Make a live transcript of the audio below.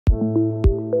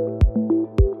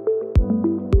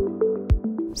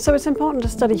So it's important to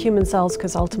study human cells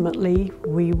because ultimately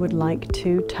we would like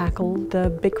to tackle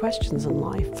the big questions in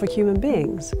life for human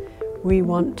beings. We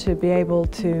want to be able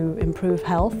to improve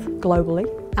health globally,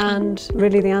 and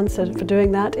really the answer for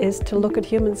doing that is to look at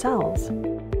human cells.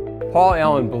 Paul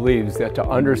Allen believes that to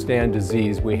understand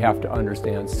disease, we have to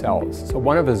understand cells. So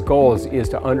one of his goals is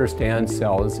to understand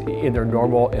cells in their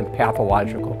normal and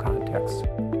pathological context.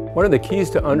 One of the keys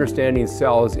to understanding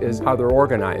cells is how they're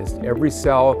organized. Every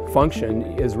cell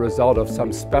function is a result of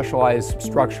some specialized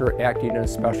structure acting in a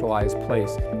specialized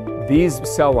place. These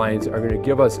cell lines are going to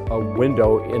give us a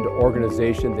window into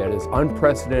organization that is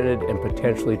unprecedented and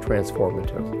potentially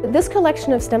transformative. This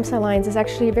collection of stem cell lines is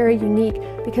actually very unique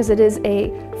because it is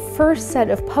a first set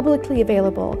of publicly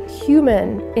available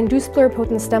human induced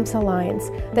pluripotent stem cell lines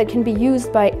that can be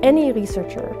used by any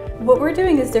researcher. What we're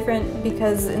doing is different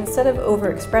because instead of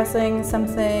overexpressing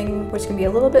something which can be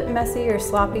a little bit messy or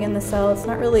sloppy in the cell, it's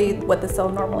not really what the cell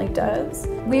normally does.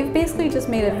 We've basically just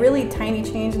made a really tiny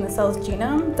change in the cell's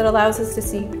genome that allows us to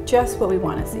see just what we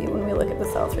want to see when we look at the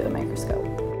cell through the microscope.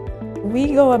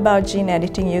 We go about gene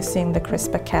editing using the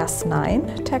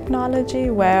CRISPR-Cas9 technology,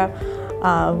 where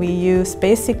we use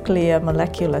basically a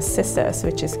molecular scissors,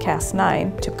 which is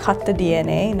Cas9, to cut the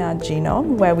DNA in our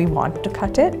genome where we want to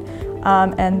cut it.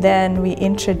 And then we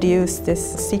introduce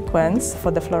this sequence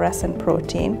for the fluorescent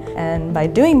protein. And by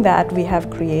doing that, we have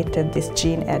created this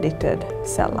gene-edited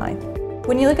cell line.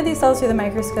 When you look at these cells through the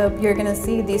microscope, you're going to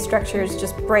see these structures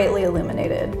just brightly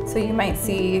illuminated. So you might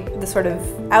see the sort of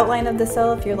outline of the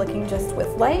cell if you're looking just with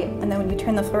light, and then when you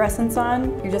turn the fluorescence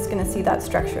on, you're just going to see that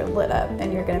structure lit up,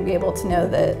 and you're going to be able to know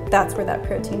that that's where that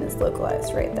protein is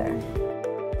localized right there.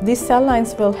 These cell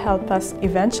lines will help us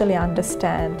eventually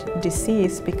understand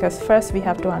disease, because first we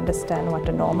have to understand what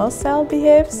a normal cell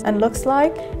behaves and looks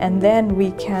like, and then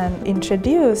we can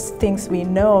introduce things we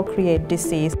know create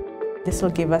disease. This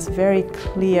will give us very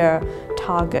clear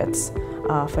targets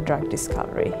for drug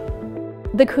discovery.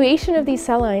 The creation of these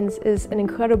cell lines is an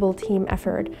incredible team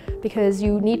effort because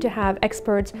you need to have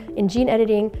experts in gene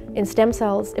editing, in stem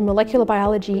cells, in molecular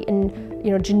biology, in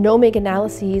genomic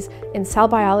analyses, in cell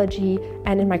biology,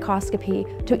 and in microscopy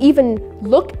to even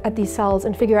look at these cells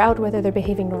and figure out whether they're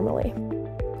behaving normally.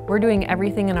 We're doing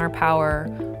everything in our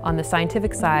power on the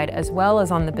scientific side as well as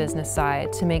on the business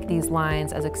side to make these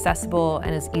lines as accessible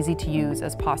and as easy to use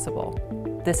as possible.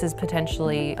 This is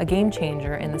potentially a game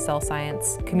changer in the cell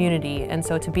science community, and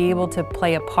so to be able to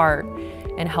play a part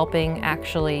in helping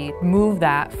actually move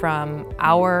that from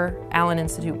our Allen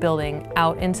Institute building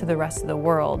out into the rest of the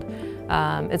world,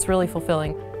 it's really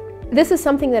fulfilling. This is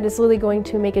something that is really going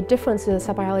to make a difference to the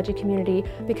cell biology community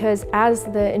because as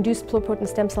the induced pluripotent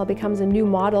stem cell becomes a new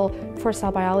model for cell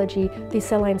biology, these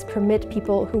cell lines permit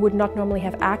people who would not normally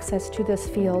have access to this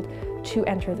field to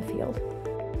enter the field.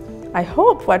 I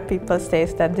hope what people say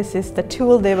is that this is the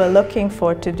tool they were looking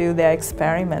for to do their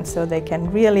experiments, so they can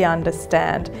really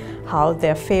understand how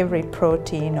their favorite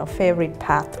protein or favorite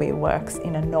pathway works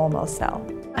in a normal cell.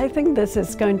 I think this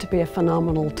is going to be a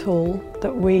phenomenal tool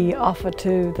that we offer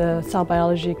to the cell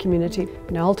biology community.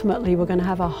 Ultimately, we're going to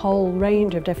have a whole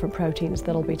range of different proteins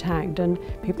that'll be tagged, and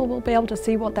people will be able to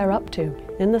see what they're up to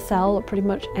in the cell at pretty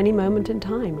much any moment in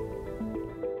time.